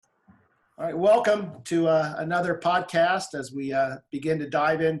All right, welcome to another podcast as we begin to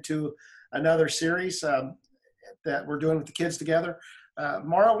dive into another series that we're doing with the kids together.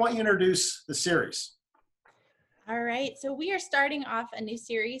 Mara, why don't you introduce the series? All right, so we are starting off a new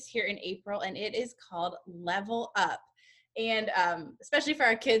series here in April, and it is called Level Up. And especially for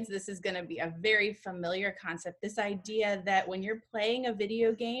our kids, this is going to be a very familiar concept, this idea that when you're playing a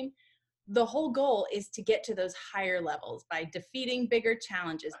video game, the whole goal is to get to those higher levels by defeating bigger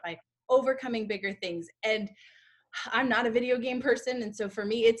challenges, by overcoming bigger things. And I'm not a video game person, and so for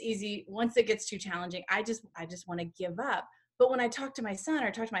me it's easy. Once it gets too challenging, I just want to give up. But when I talk to my son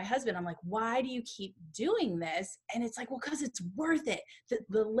or talk to my husband, I'm like, why do you keep doing this? And it's like, well, because it's worth it.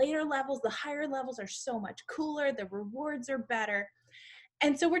 The later levels, the higher levels are so much cooler, the rewards are better.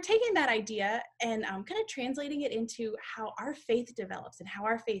 And so we're taking that idea and kind of translating it into how our faith develops and how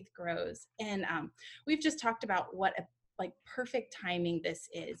our faith grows. And we've just talked about what a perfect timing this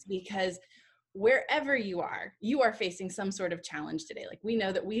is, because wherever you are facing some sort of challenge today. Like, we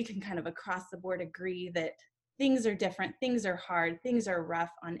know that we can kind of across the board agree that things are different, things are hard, things are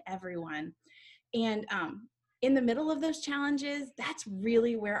rough on everyone. And in the middle of those challenges, that's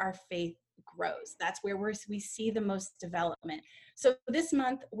really where our faith grows. That's where we see the most development. So this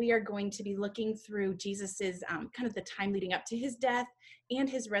month, we are going to be looking through Jesus's kind of the time leading up to his death and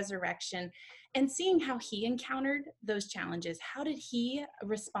his resurrection, and seeing how he encountered those challenges. How did he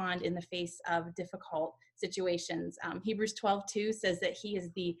respond in the face of difficult situations? Hebrews 12:2 says that he is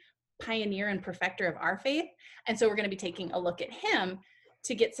the pioneer and perfecter of our faith. And so we're going to be taking a look at him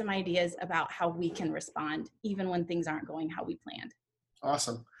to get some ideas about how we can respond even when things aren't going how we planned.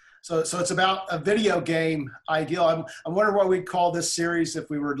 Awesome. So it's about a video game ideal. I'm wondering what we'd call this series if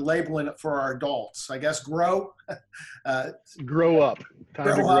we were labeling it for our adults. I guess grow. Grow up.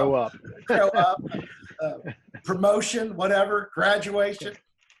 Time to grow up. Grow up. Promotion, whatever, graduation.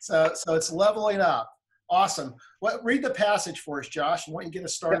 So it's leveling up. Awesome. Read the passage for us, Josh, and why don't you get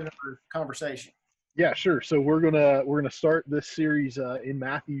us started in our conversation? Yeah, sure. So we're gonna start this series in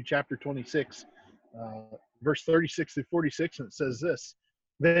Matthew chapter 26, verse 36 through 46, and it says this: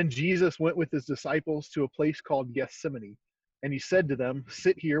 Then Jesus went with his disciples to a place called Gethsemane, and he said to them,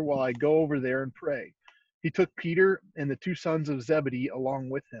 "Sit here while I go over there and pray." He took Peter and the two sons of Zebedee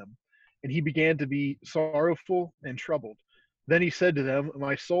along with him, and he began to be sorrowful and troubled. Then he said to them,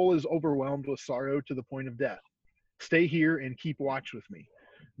 "My soul is overwhelmed with sorrow to the point of death. Stay here and keep watch with me."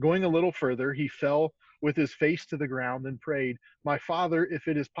 Going a little further, he fell with his face to the ground and prayed, "My Father, if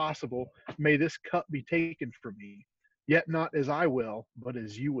it is possible, may this cup be taken from me. Yet not as I will, but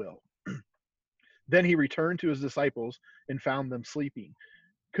as you will." Then he returned to his disciples and found them sleeping.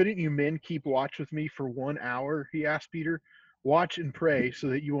 "Couldn't you men keep watch with me for 1 hour?" he asked Peter. "Watch and pray so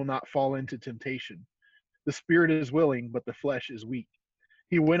that you will not fall into temptation. The spirit is willing, but the flesh is weak."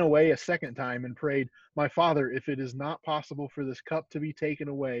 He went away a second time and prayed, "My Father, if it is not possible for this cup to be taken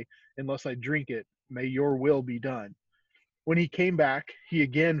away unless I drink it, may your will be done." When he came back, he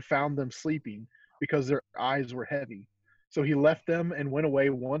again found them sleeping because their eyes were heavy. So he left them and went away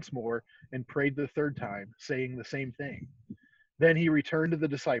once more and prayed the third time, saying the same thing. Then he returned to the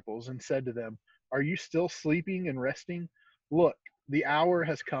disciples and said to them, "Are you still sleeping and resting? Look, the hour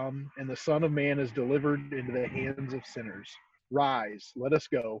has come, and the Son of Man is delivered into the hands of sinners. Rise, let us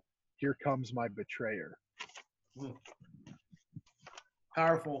go. Here comes my betrayer."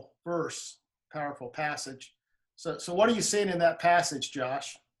 Powerful verse, powerful passage. So what are you seeing in that passage,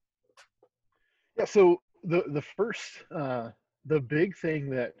 Josh? Yeah, so the first, the big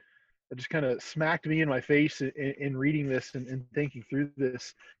thing that just kind of smacked me in my face in reading this and thinking through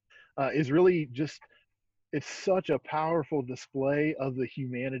this is really just, it's such a powerful display of the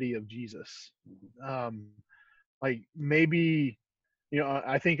humanity of Jesus. Like, maybe, when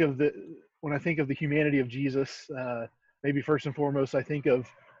I think of the humanity of Jesus, maybe first and foremost, I think of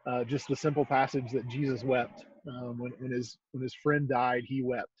just the simple passage that Jesus wept when his friend died. He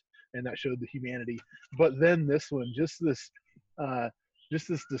wept, and that showed the humanity. But then this one, just this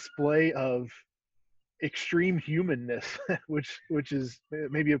display of extreme humanness, which is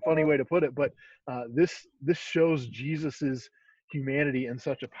maybe a funny way to put it, but this shows Jesus's humanity in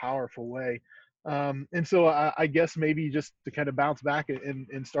such a powerful way. And so I guess maybe just to kind of bounce back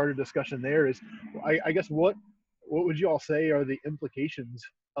and start a discussion there is, I guess what would you all say are the implications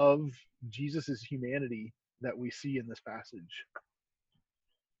of Jesus's humanity that we see in this passage?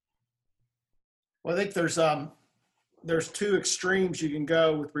 Well, I think there's two extremes you can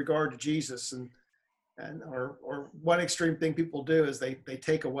go with regard to Jesus, or one extreme thing people do is they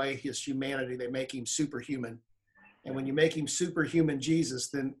take away his humanity, they make him superhuman. And when you make him superhuman Jesus,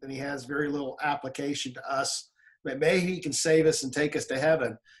 then he has very little application to us. But maybe he can save us and take us to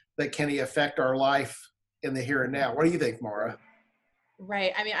heaven. but can he affect our life in the here and now? What do you think, Mara?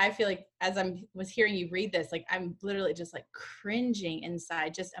 Right. I mean, I feel like as was hearing you read this, like I'm literally just like cringing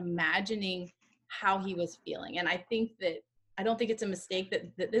inside, just imagining how he was feeling. And I don't think it's a mistake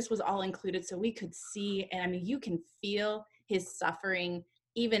that this was all included so we could see. And I mean, you can feel his suffering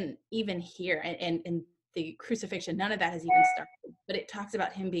even here and the crucifixion. None of that has even started, but it talks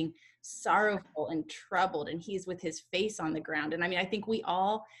about him being sorrowful and troubled, and he's with his face on the ground. And I mean, I think we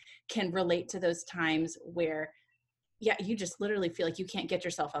all can relate to those times where yeah, you just literally feel like you can't get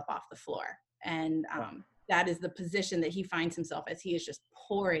yourself up off the floor. And that is the position that he finds himself as he is just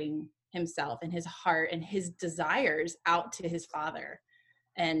pouring himself and his heart and his desires out to his Father.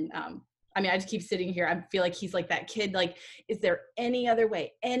 And I mean, I just keep sitting here. I feel like he's like that kid, like, is there any other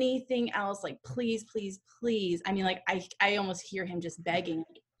way, anything else? Like, please, please, please. I mean, like, I almost hear him just begging,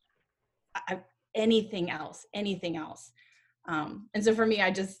 anything else, anything else. And so for me,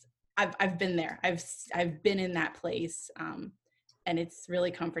 I've been there. I've been in that place, and it's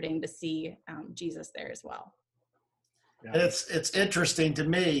really comforting to see Jesus there as well. Yeah. And it's interesting to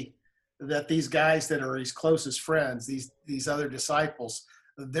me that these guys that are his closest friends, these other disciples,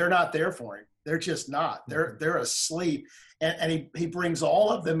 they're not there for him. They're just not. They're asleep, and he brings all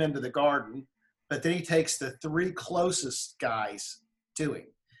of them into the garden, but then he takes the three closest guys to him.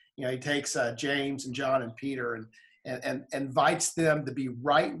 You know, he takes James and John and Peter and invites them to be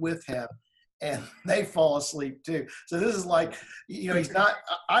right with him, and they fall asleep too. So this is like, you know,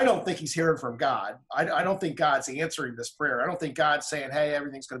 I don't think he's hearing from God. I don't think God's answering this prayer. I don't think God's saying, hey,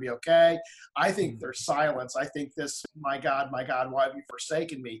 everything's going to be okay. I think there's silence. I think this, my God, why have you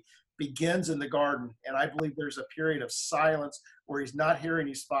forsaken me, begins in the garden. And I believe there's a period of silence where he's not hearing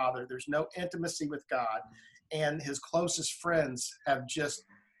his Father. There's no intimacy with God. And his closest friends they're just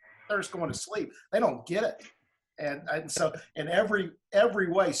going to sleep. They don't get it. And so in every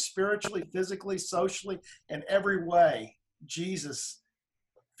way, spiritually, physically, socially, in every way, Jesus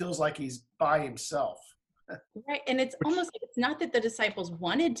feels like he's by himself. Right. And it's almost like it's not that the disciples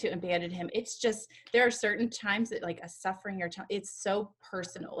wanted to abandon him. It's just there are certain times that like a suffering or it's so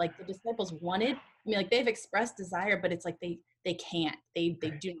personal. Like the disciples wanted, I mean, like they've expressed desire, but it's like they can't. They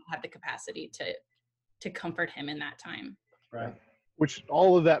do not have the capacity to comfort him in that time. Right. Which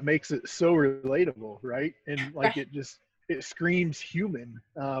all of that makes it so relatable, right? And like it screams human.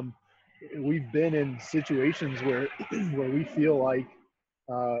 We've been in situations where we feel like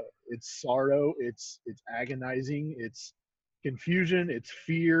it's sorrow, it's agonizing, it's confusion, it's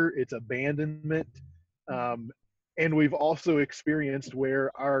fear, it's abandonment, and we've also experienced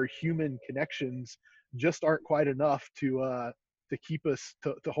where our human connections just aren't quite enough to keep us,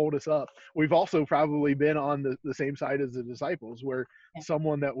 to hold us up. We've also probably been on the same side as the disciples, where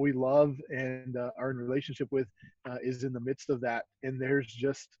someone that we love and are in relationship with is in the midst of that, and there's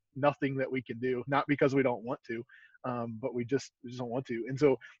just nothing that we can do, not because we don't want to, but we just don't want to. And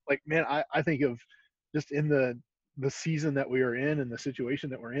so, like, man, I think of just in the season that we are in and the situation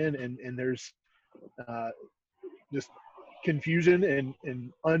that we're in, and there's just confusion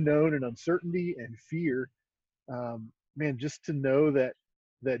and unknown and uncertainty and fear. Man, just to know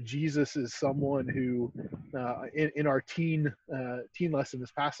that Jesus is someone who, in our teen lesson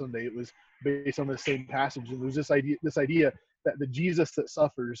this past Sunday, it was based on the same passage, and there's this idea that the Jesus that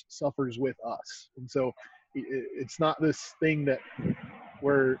suffers with us. And so it's not this thing that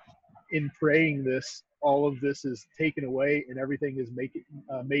we're in praying this, all of this is taken away and everything is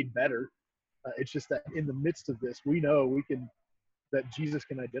made better. It's just that in the midst of this, we know that Jesus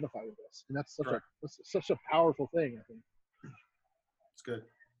can identify with us, and that's such a powerful thing, I think. It's good.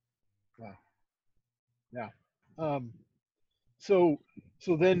 Wow. Yeah. So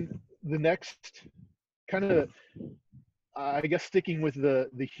then the next kind of, I guess, sticking with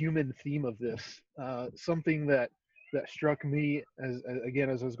the human theme of this, something that struck me as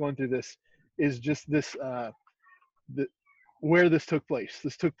I was going through this is just this, where this took place.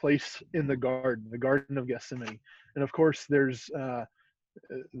 This took place in the Garden of Gethsemane. And of course there's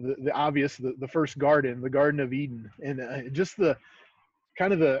the obvious, the first garden, the Garden of Eden, and just the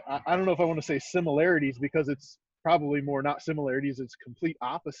kind of I don't know if I want to say similarities, because it's probably more not similarities, it's complete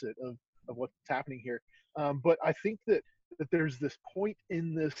opposite of what's happening here. But I think that there's this point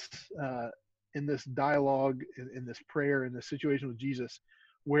in this dialogue, in this prayer, in this situation with Jesus,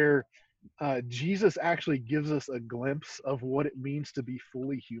 where Jesus actually gives us a glimpse of what it means to be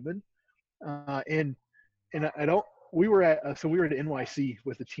fully human. And I don't. We were at NYC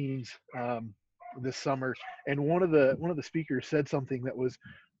with the teens this summer, and one of the speakers said something that was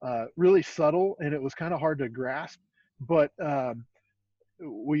really subtle, and it was kind of hard to grasp. But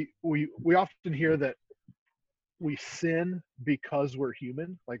we often hear that we sin because we're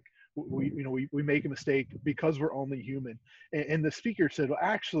human. Like we make a mistake because we're only human. And the speaker said, well,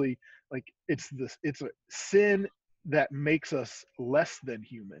 actually, like it's a sin that makes us less than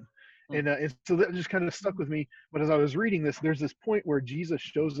human. And so that just kind of stuck with me. But as I was reading this, there's this point where Jesus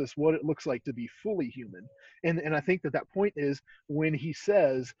shows us what it looks like to be fully human. And I think that point is when he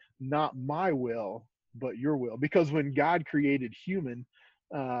says, not my will, but your will. Because when God created human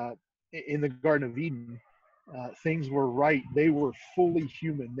in the Garden of Eden, things were right. They were fully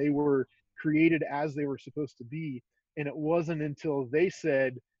human. They were created as they were supposed to be. And it wasn't until they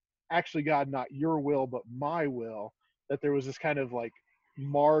said, actually, God, not your will, but my will, that there was this kind of like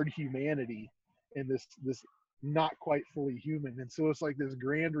marred humanity and this not quite fully human. And so it's like this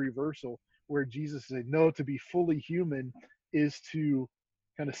grand reversal where Jesus said, no, to be fully human is to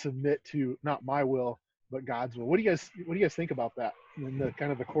kind of submit to not my will, but God's will. What do you guys think about that and the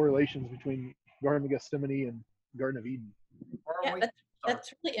kind of the correlations between Garden of Gethsemane and Garden of Eden? Yeah,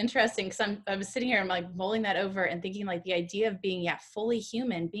 that's really interesting because I was sitting here, I'm like mulling that over and thinking like the idea of being fully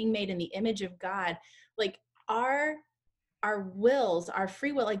human, being made in the image of God, like our wills, our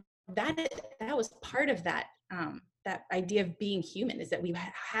free will, like that was part of that that idea of being human, is that we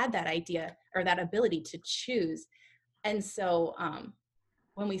had that idea or that ability to choose. And so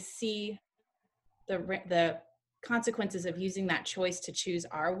when we see the consequences of using that choice to choose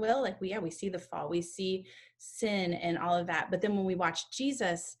our will, like we see the fall, we see sin and all of that. But then when we watch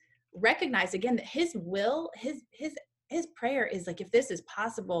Jesus recognize again that his will, his prayer is like, if this is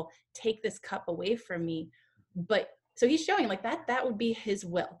possible, take this cup away from me. But so he's showing like that would be his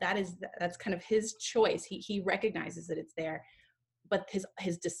will. That's kind of his choice. He recognizes that it's there, but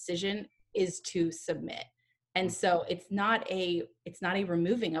his decision is to submit. And so it's not a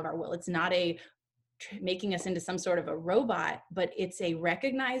removing of our will. It's not a making us into some sort of a robot, but it's a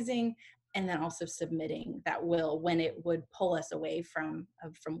recognizing and then also submitting that will when it would pull us away from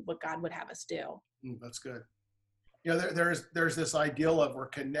what God would have us do. That's good. There's this ideal of we're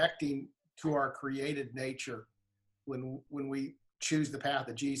connecting to our created nature when we choose the path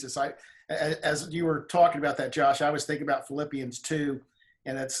of Jesus. As you were talking about that, Josh, I was thinking about Philippians 2,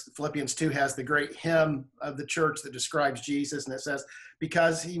 and it's Philippians 2 has the great hymn of the church that describes Jesus, and it says,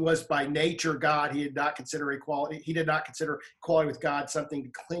 because he was by nature God, he did not consider equality with God something to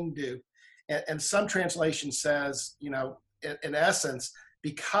cling to. And some translation says, in essence,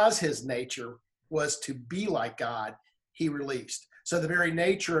 because his nature was to be like God, he released. So the very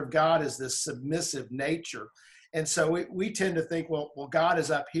nature of God is this submissive nature. And so we tend to think, well, God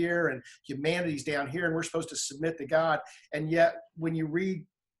is up here and humanity's down here and we're supposed to submit to God. And yet when you read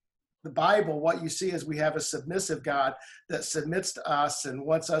the Bible, what you see is we have a submissive God that submits to us and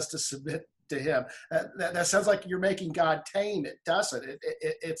wants us to submit to him. That sounds like you're making God tame. It doesn't.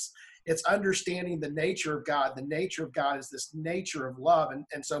 It's understanding the nature of God. The nature of God is this nature of love.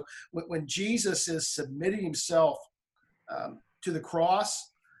 And so when Jesus is submitting himself to the cross,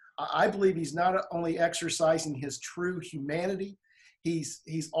 I believe he's not only exercising his true humanity,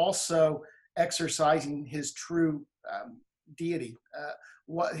 he's also exercising his true deity.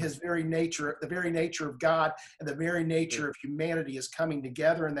 What his very nature, the very nature of God and the very nature of humanity is coming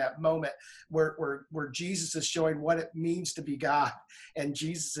together in that moment where Jesus is showing what it means to be God, and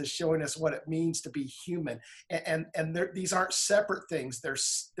Jesus is showing us what it means to be human. And these aren't separate things;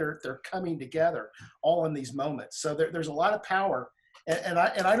 they're coming together all in these moments. So there's a lot of power. And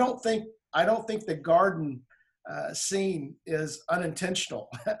I don't think the garden scene is unintentional.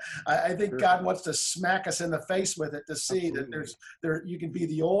 I think God wants to smack us in the face with it to see that you can be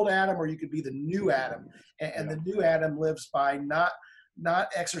the old Adam or you could be the new Adam, and the new Adam lives by not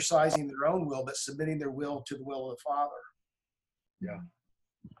exercising their own will but submitting their will to the will of the Father.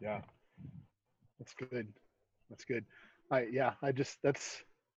 Yeah, that's good. That's good.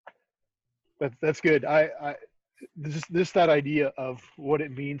 That's good. This that idea of what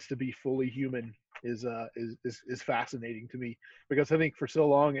it means to be fully human is fascinating to me, because I think for so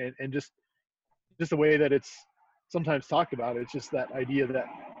long and just the way that it's sometimes talked about, it's just that idea that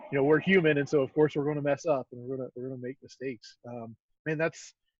we're human, and so of course we're going to mess up and we're going to make mistakes. Man,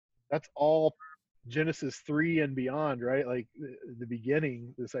 that's all Genesis 3 and beyond, right? Like the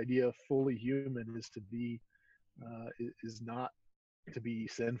beginning, this idea of fully human is to be is not to be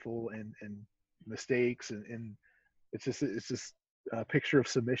sinful and mistakes and it's just a picture of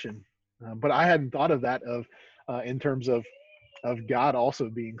submission. But I hadn't thought of that in terms of God also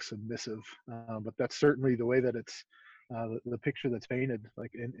being submissive. But that's certainly the way that it's the picture that's painted,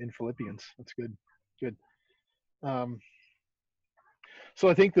 like in Philippians. That's good. Good. So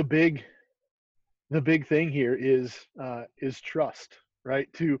I think the big thing here is trust, right?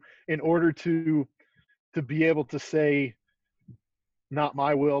 In order to to be able to say, not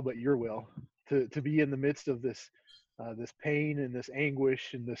my will, but your will, to be in the midst of this this pain and this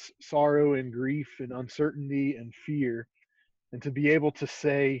anguish and this sorrow and grief and uncertainty and fear, and to be able to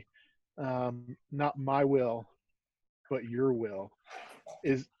say, not my will, but your will,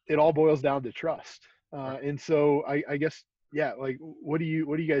 is it all boils down to trust. And so I guess, yeah, like what are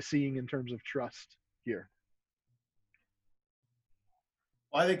you guys seeing in terms of trust here?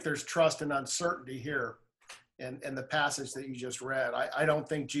 Well, I think there's trust and uncertainty here in the passage that you just read. I don't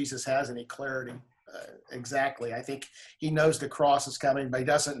think Jesus has any clarity exactly. I think he knows the cross is coming, but he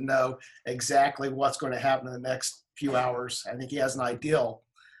doesn't know exactly what's going to happen in the next few hours. I think he has an ideal.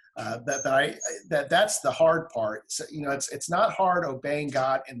 That's the hard part. So, it's not hard obeying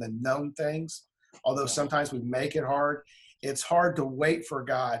God in the known things, although sometimes we make it hard. It's hard to wait for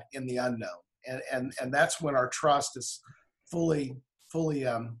God in the unknown, and that's when our trust is fully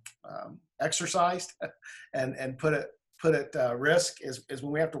exercised and put at risk is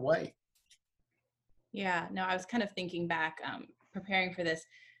when we have to wait. Yeah, no, I was kind of thinking back, preparing for this,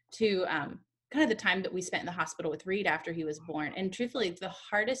 to kind of the time that we spent in the hospital with Reed after he was born. And truthfully, the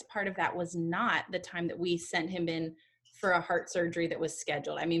hardest part of that was not the time that we sent him in for a heart surgery that was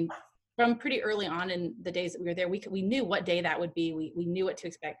scheduled. I mean, from pretty early on in the days that we were there, we knew what day that would be. We knew what to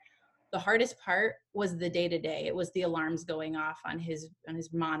expect. The hardest part was the day-to-day. It was the alarms going off on his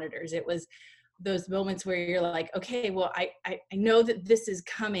monitors. It was those moments where you're like, okay, well, I know that this is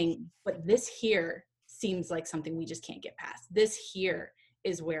coming, but this here seems like something we just can't get past. This here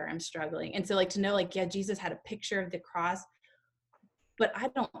is where I'm struggling. And so, like, to know, like, yeah, Jesus had a picture of the cross, but I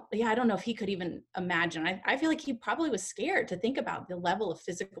don't know if he could even imagine. I feel like he probably was scared to think about the level of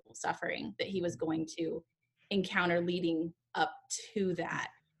physical suffering that he was going to encounter leading up to that.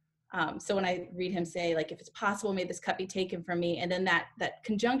 So when I read him say, like, if it's possible, may this cup be taken from me. And then that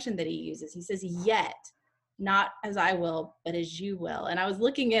conjunction that he uses, he says, yet, not as I will, but as you will. And I was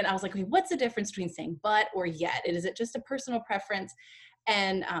looking at, I was like, okay, what's the difference between saying but or yet? Is it just a personal preference?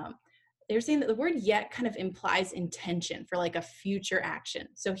 And they're saying that the word yet kind of implies intention for like a future action.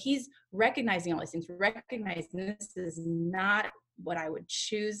 So he's recognizing all these things, recognizing this is not what I would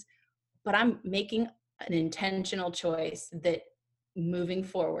choose, but I'm making an intentional choice that moving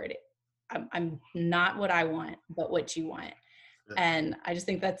forward, I'm not what I want, but what you want. And I just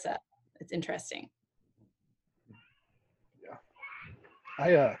think it's interesting.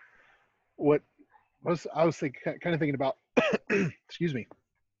 Yeah. What I was thinking about, excuse me.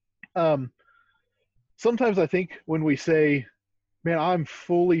 Sometimes I think when we say, man, I'm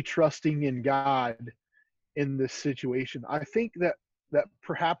fully trusting in God in this situation, I think that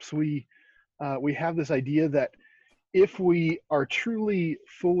perhaps we have this idea that if we are truly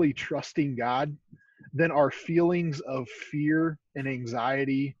fully trusting God, then our feelings of fear and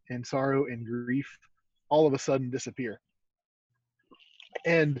anxiety and sorrow and grief all of a sudden disappear.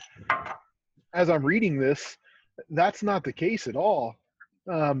 And as I'm reading this, that's not the case at all.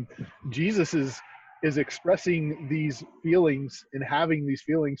 Jesus is expressing these feelings and having these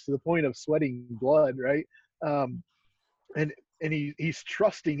feelings to the point of sweating blood, right? And he's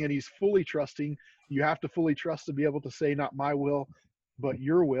trusting, and he's fully trusting. You have to fully trust to be able to say, not my will, but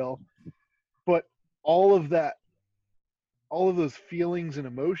your will. But all of those feelings and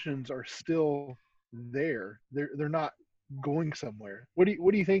emotions are still there. They're not going somewhere. What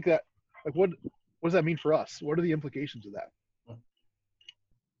do you think that, like, what does that mean for us? What are the implications of that?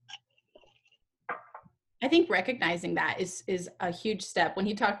 I think recognizing that is a huge step. When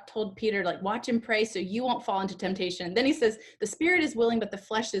he told Peter, like, watch and pray so you won't fall into temptation. And then he says, the spirit is willing, but the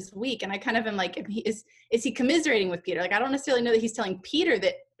flesh is weak. And I kind of am like, is he commiserating with Peter? Like, I don't necessarily know that he's telling Peter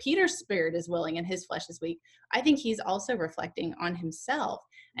that Peter's spirit is willing and his flesh is weak. I think he's also reflecting on himself.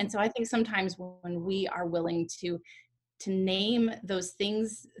 And so I think sometimes when we are willing to name those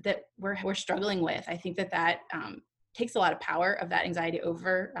things that we're struggling with, I think that takes a lot of power of that anxiety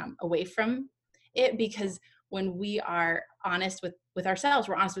away from it, because when we are honest with ourselves,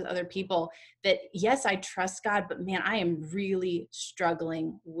 we're honest with other people, that yes, I trust God, but man, I am really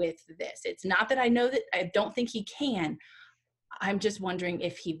struggling with this. It's not that I know that I don't think he can. I'm just wondering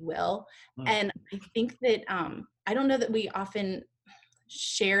if he will. And I think that I don't know that we often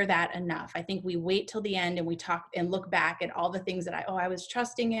share that enough. I think we wait till the end and we talk and look back at all the things that I was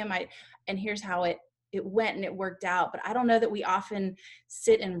trusting him. And here's how it went and it worked out. But I don't know that we often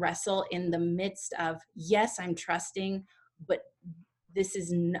sit and wrestle in the midst of, yes, I'm trusting, but this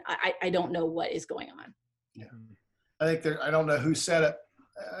is, I don't know what is going on. Yeah. I think I don't know who said it.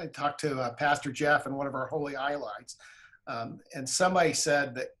 I talked to Pastor Jeff in one of our Holy Highlights. And somebody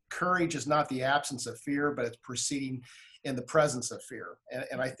said that courage is not the absence of fear, but it's proceeding in the presence of fear.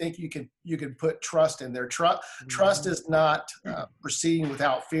 And I think you can put trust in there. Trust is not proceeding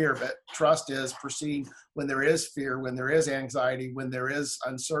without fear, but trust is proceeding when there is fear, when there is anxiety, when there is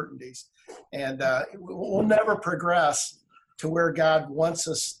uncertainties. And we'll never progress to where God wants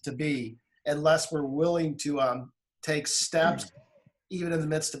us to be unless we're willing to take steps, even in the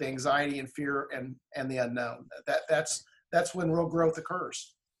midst of anxiety and fear and the unknown. That's when real growth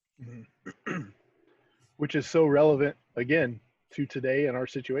occurs. Which is so relevant, again, to today and our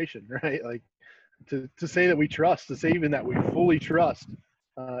situation, right? Like to say that we trust, to say even that we fully trust,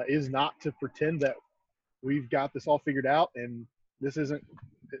 is not to pretend that we've got this all figured out and this isn't,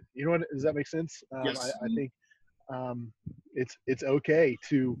 you know what, does that make sense? Yes. I think it's okay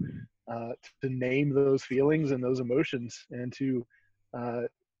to name those feelings and those emotions, and to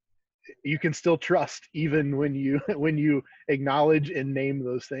you can still trust even when you acknowledge and name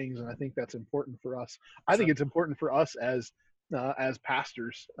those things. And I think that's important for us. I think it's important for us as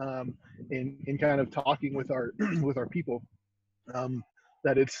pastors, in kind of talking with our with our people,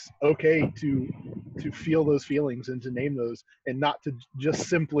 that it's okay to feel those feelings and to name those, and not to just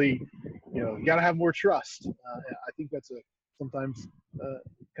simply, you got to have more trust. I think that's sometimes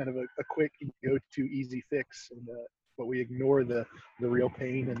kind of a quick go-to easy fix, and but we ignore the real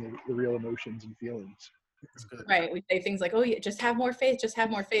pain and the real emotions and feelings. Right. We say things like, oh, yeah, just have more faith,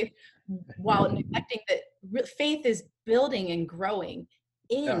 while neglecting that faith is building and growing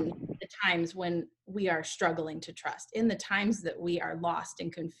in the times when we are struggling to trust, in the times that we are lost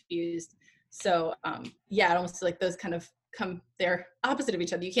and confused. So it almost like those kind of they're opposite of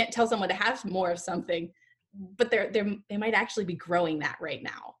each other. You can't tell someone to have more of something, but they might actually be growing that right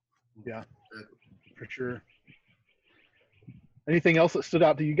now. Yeah, for sure. Anything else that stood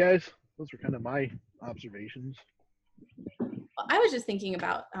out to you guys? Those were kind of my observations. I was just thinking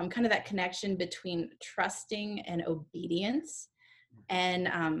about kind of that connection between trusting and obedience. And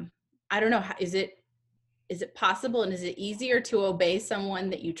I don't know, is it possible and is it easier to obey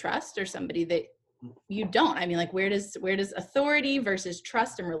someone that you trust or somebody that you don't? I mean, like where does authority versus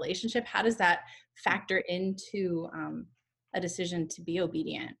trust and relationship, how does that factor into a decision to be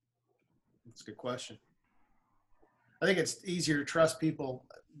obedient? That's a good question. I think it's easier to trust people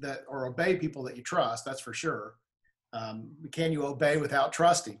or obey people that you trust. That's for sure. Can you obey without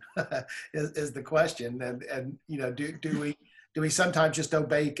trusting? is the question. And do we sometimes just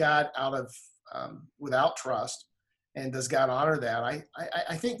obey God out of without trust? And does God honor that?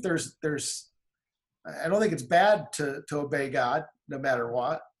 I think there's I don't think it's bad to obey God no matter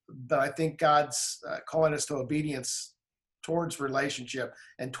what, but I think God's calling us to obedience towards relationship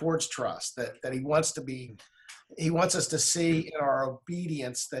and towards trust, that He wants us to see in our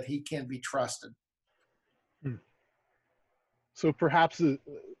obedience that He can be trusted. So perhaps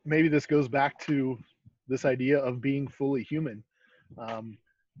maybe this goes back to this idea of being fully human.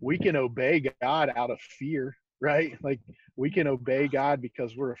 We can obey God out of fear, right? Like we can obey God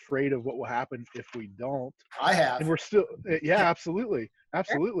because we're afraid of what will happen if we don't. I have. And we're still, yeah, absolutely.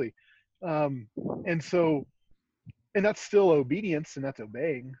 Absolutely. And so, and that's still obedience and that's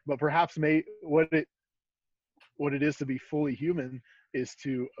obeying, but perhaps what it is to be fully human is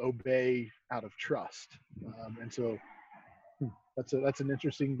to obey out of trust. And so that's an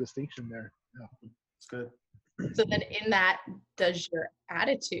interesting distinction there. Yeah. It's good. So then in that, does your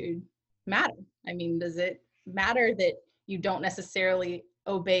attitude matter? I mean, does it matter that you don't necessarily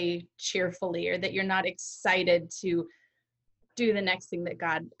obey cheerfully, or that you're not excited to do the next thing that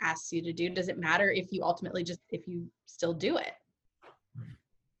God asks you to do? Does it matter if you ultimately if you still do it?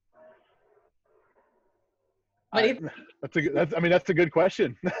 That's a good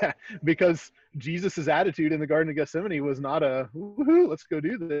question. Because Jesus's attitude in the Garden of Gethsemane was not a woohoo, let's go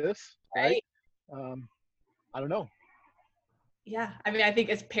do this, right? I don't know. Yeah, I mean, I think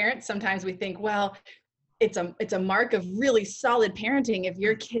as parents, sometimes we think, well, it's a mark of really solid parenting if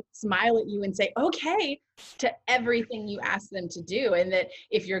your kids smile at you and say okay to everything you ask them to do, and that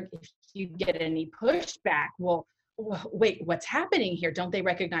if you get any pushback, well, wait, what's happening here? Don't they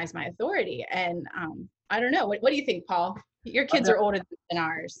recognize my authority? And I don't know. What do you think, Paul? Your kids are older than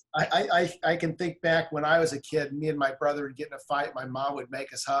ours. I can think back when I was a kid, me and my brother would get in a fight. My mom would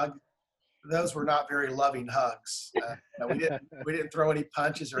make us hug. Those were not very loving hugs. We didn't throw any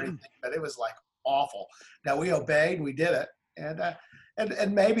punches or anything, but it was like awful. Now we obeyed, we did it,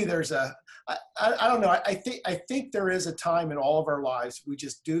 and maybe there's I don't know. I think there is a time in all of our lives we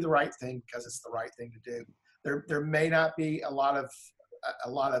just do the right thing because it's the right thing to do. There may not be a lot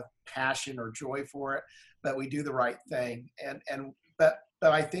of passion or joy for it, but we do the right thing, but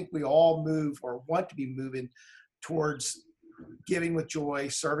I think we all move or want to be moving towards giving with joy,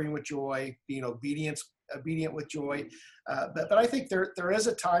 serving with joy, being obedient obedient with joy. But I think there is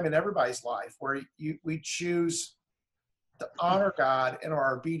a time in everybody's life where we choose to honor God in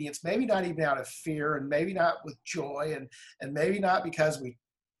our obedience, maybe not even out of fear, and maybe not with joy, and maybe not because we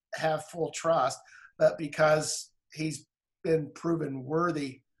have full trust, but because he's been proven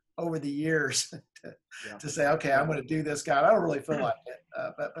worthy over the years to say, okay, I'm going to do this, God. I don't really feel like it,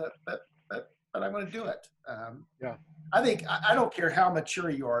 but I'm going to do it. I think I don't care how mature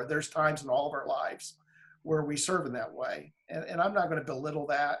you are. There's times in all of our lives where we serve in that way, and I'm not going to belittle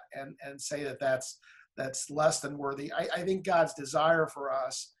that and say that that's less than worthy. I think God's desire for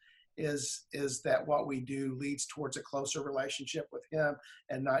us is that what we do leads towards a closer relationship with him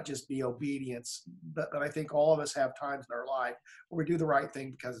and not just be obedience. But I think all of us have times in our life where we do the right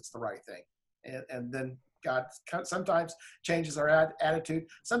thing because it's the right thing. And then God sometimes changes our attitude.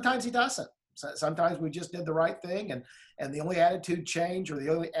 Sometimes he doesn't. Sometimes we just did the right thing, and the only attitude change, or the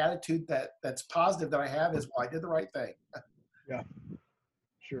only attitude that's positive that I have is, well, I did the right thing. Yeah,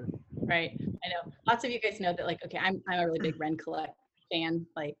 sure. Right. I know lots of you guys know that, like, okay, I'm a really big Ren Collect fan.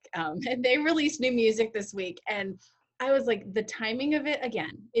 Like, and they released new music this week, and I was like, the timing of it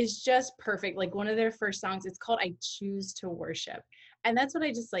again is just perfect. Like, one of their first songs, it's called "I Choose to Worship," and that's what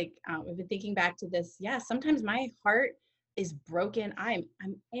I just like. I've been thinking back to this. Yeah, sometimes my heart is broken. I'm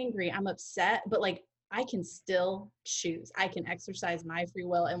angry. I'm upset, but like, I can still choose. I can exercise my free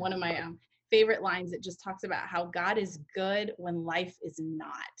will. And one of my favorite lines, it just talks about how God is good when life is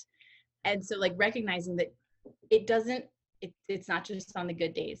not. And so, like, recognizing that it's not just on the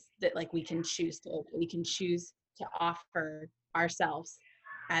good days that, like, we can choose to offer ourselves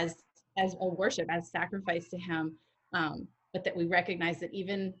as a worship, as sacrifice to him. But that we recognize that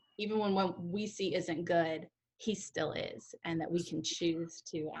even when what we see isn't good, he still is, and that we can choose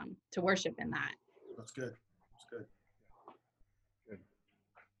to worship in that. That's good. That's good. Good.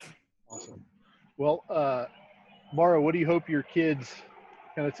 Awesome. Well, Mara, what do you hope your kids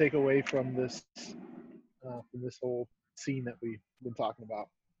kind of take away from this whole scene that we've been talking about?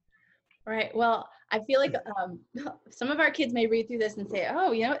 Right. Well, I feel like some of our kids may read through this and say,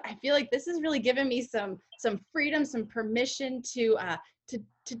 "Oh, you know, I feel like this has really given me some freedom, some permission to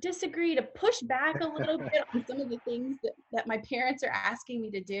disagree, to push back a little bit on some of the things that my parents are asking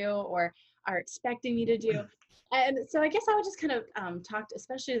me to do or are expecting me to do." And so I guess I would just kind of talk to,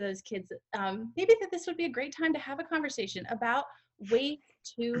 especially those kids, maybe that this would be a great time to have a conversation about ways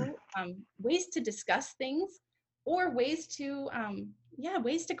to discuss things, or ways to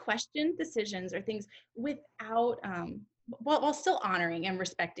question decisions or things without while still honoring and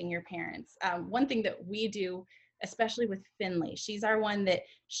respecting your parents. One thing that we do, especially with Finley, she's our one that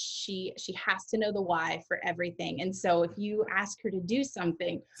she has to know the why for everything. And so if you ask her to do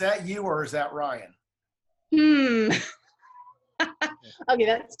something, Is that you or is that Ryan? Okay,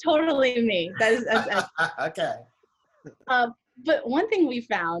 that's totally me. That's okay. But one thing we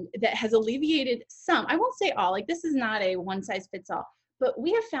found that has alleviated some, I won't say all, like, this is not a one size fits all, but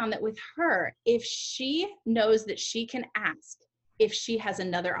we have found that with her, if she knows that she can ask if she has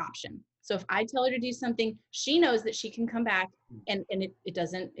another option. So if I tell her to do something, she knows that she can come back and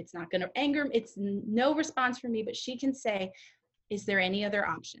it's not going to anger, it's no response from me, but she can say, is there any other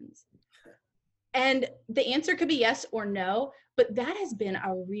options? And the answer could be yes or no, but that has been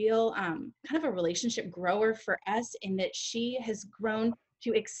a real kind of a relationship grower for us, in that she has grown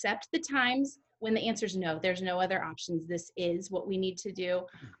to accept the times when the answer is no, there's no other options. This is what we need to do.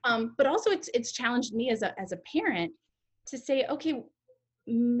 But also it's challenged me as a parent to say, okay,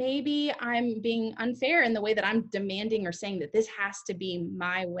 maybe I'm being unfair in the way that I'm demanding or saying that this has to be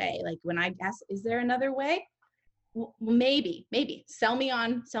my way. Like, when I ask, is there another way? Well, maybe sell me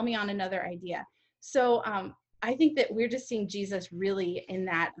on another idea. So I think that we're just seeing Jesus really in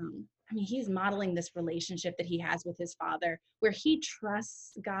that. He's modeling this relationship that he has with his Father, where he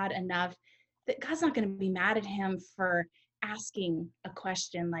trusts God enough that God's not going to be mad at him for asking a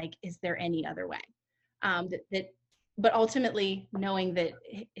question like, is there any other way? But ultimately knowing that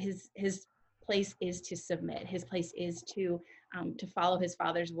his place is to submit. His place is to follow his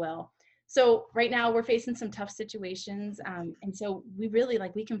Father's will. So right now we're facing some tough situations. And so we really,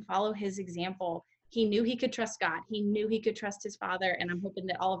 we can follow his example. He knew he could trust God. He knew he could trust his Father. And I'm hoping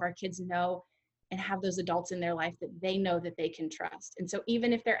that all of our kids know and have those adults in their life that they know that they can trust. And so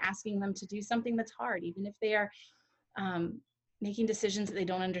even if they're asking them to do something that's hard, even if they are making decisions that they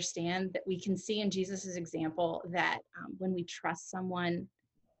don't understand, that we can see in Jesus's example that when we trust someone,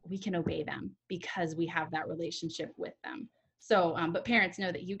 we can obey them because we have that relationship with them. So, but parents,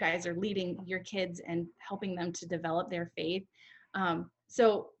 know that you guys are leading your kids and helping them to develop their faith.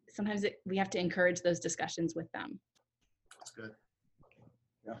 So sometimes we have to encourage those discussions with them. That's good.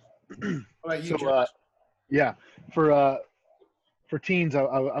 Yeah. What about you, so, Yeah, for teens, I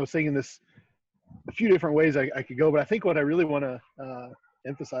was thinking this a few different ways I could go, but I think what I really want to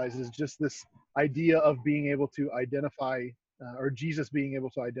emphasize is just this idea of being able to identify, or Jesus being able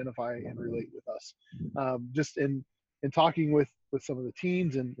to identify and relate with us. Just in talking with some of the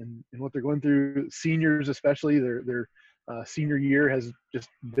teens and what they're going through, seniors especially, their senior year has just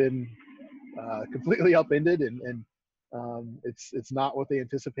been completely upended, and it's not what they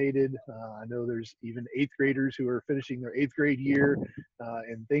anticipated. I know there's even eighth graders who are finishing their eighth grade year,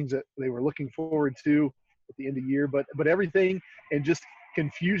 and things that they were looking forward to at the end of the year, but everything, and just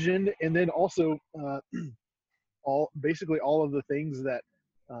confusion, and then also basically all of the things that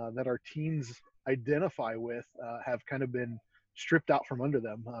that our teens identify with have kind of been stripped out from under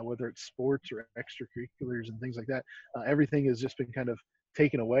them, whether it's sports or extracurriculars and things like that. Everything has just been kind of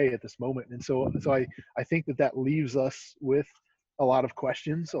taken away at this moment, and so I think that leaves us with a lot of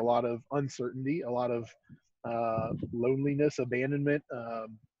questions, a lot of uncertainty, a lot of loneliness, abandonment,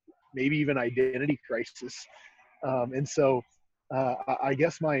 maybe even identity crisis. And so I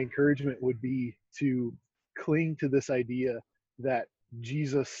guess my encouragement would be to cling to this idea that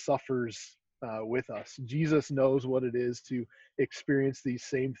Jesus suffers with us. Jesus knows what it is to experience these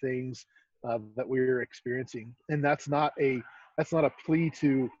same things that we're experiencing, and that's not a plea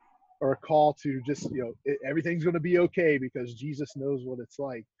to, or a call to just, everything's going to be okay because Jesus knows what it's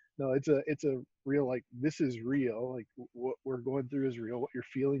like. No, it's a real, like, this is real. Like, what we're going through is real. What you're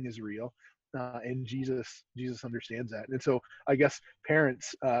feeling is real. And Jesus understands that. And so I guess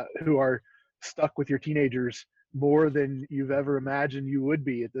parents who are stuck with your teenagers more than you've ever imagined you would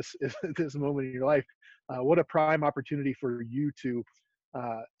be at this at this moment in your life, what a prime opportunity for you to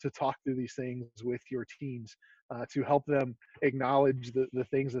talk through these things with your teens, to help them acknowledge the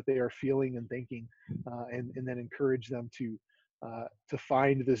things that they are feeling and thinking, and then encourage them to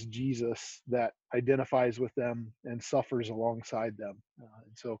find this Jesus that identifies with them and suffers alongside them.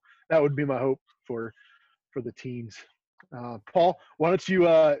 And so that would be my hope for the teens. Paul, why don't you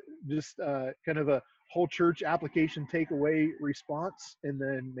just kind of a whole church application takeaway response, and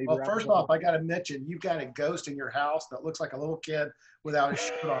then maybe. Well, first off, I got to mention, you've got a ghost in your house that looks like a little kid without a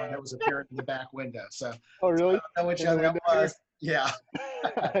shirt on that was appearing in the back window. So, oh, really? I don't know which other that was. Yeah.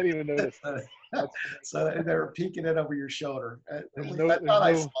 I didn't even notice. So they were peeking it over your shoulder. I thought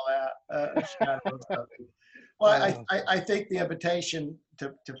I saw that. Well, I think the invitation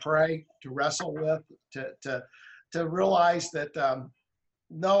to pray, to wrestle with, to realize that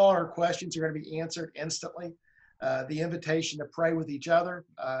not all our questions are going to be answered instantly. The invitation to pray with each other,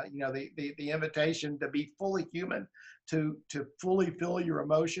 the invitation to be fully human, to fully feel your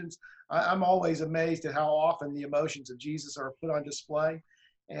emotions. I'm always amazed at how often the emotions of Jesus are put on display.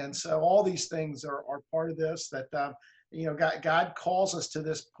 And so all these things are part of this, that, God calls us to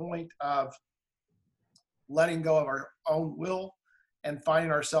this point of letting go of our own will and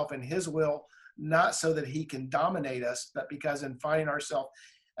finding ourselves in his will, not so that he can dominate us, but because in finding ourselves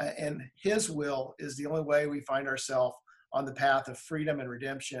in his will is the only way we find ourselves on the path of freedom and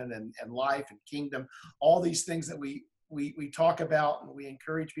redemption and life and kingdom, all these things that we talk about and we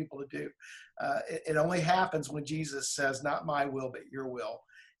encourage people to do. It only happens when Jesus says, not my will, but your will.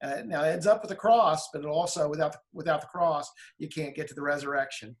 Now it ends up with the cross, but it also without the cross, you can't get to the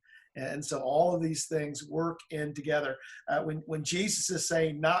resurrection. And so all of these things work in together. When Jesus is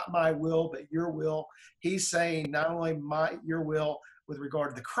saying, not my will, but your will, he's saying not only your will with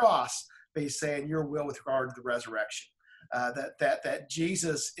regard to the cross, but he's saying your will with regard to the resurrection. That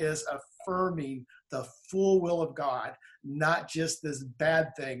Jesus is affirming the full will of God, not just this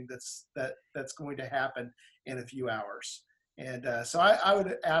bad thing that's going to happen in a few hours. And so I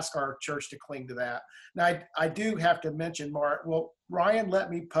would ask our church to cling to that. Now, I do have to mention, Mark, well, Ryan let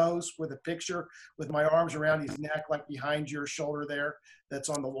me pose with a picture with my arms around his neck, like behind your shoulder there, that's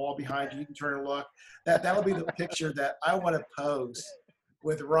on the wall behind you. You can turn and look. That'll be the picture that I want to pose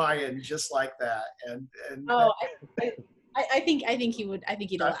with Ryan, just like that. And I think he would. I think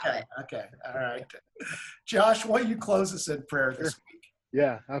he'd allow it. Okay. All right. Josh, why don't you close us in prayer this week?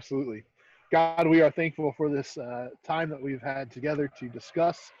 Yeah, absolutely. God, we are thankful for this time that we've had together to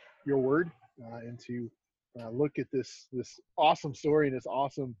discuss your word and to look at this awesome story and this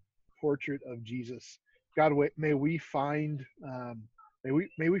awesome portrait of Jesus. God, may we find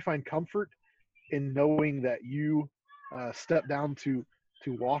find comfort in knowing that you stepped down to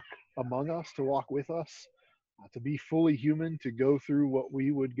walk among us, to walk with us, to be fully human, to go through what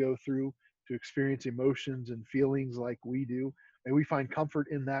we would go through, to experience emotions and feelings like we do. May we find comfort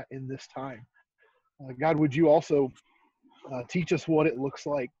in that in this time. God, would you also teach us what it looks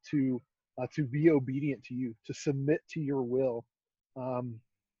like to be obedient to you, to submit to your will.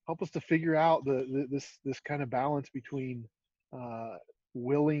 help us to figure out this kind of balance between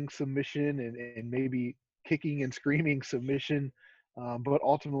willing submission and maybe kicking and screaming submission, but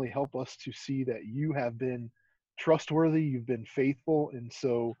ultimately help us to see that you have been trustworthy, you've been faithful, and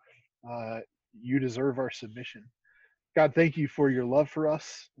so you deserve our submission. God, thank you for your love for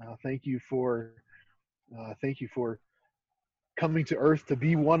us. Thank you for coming to earth to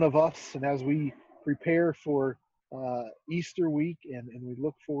be one of us. And as we prepare for Easter week and we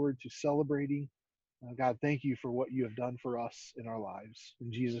look forward to celebrating, God, thank you for what you have done for us in our lives.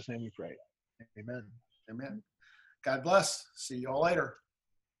 In Jesus' name we pray. Amen. Amen. God bless. See you all later.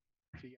 See you.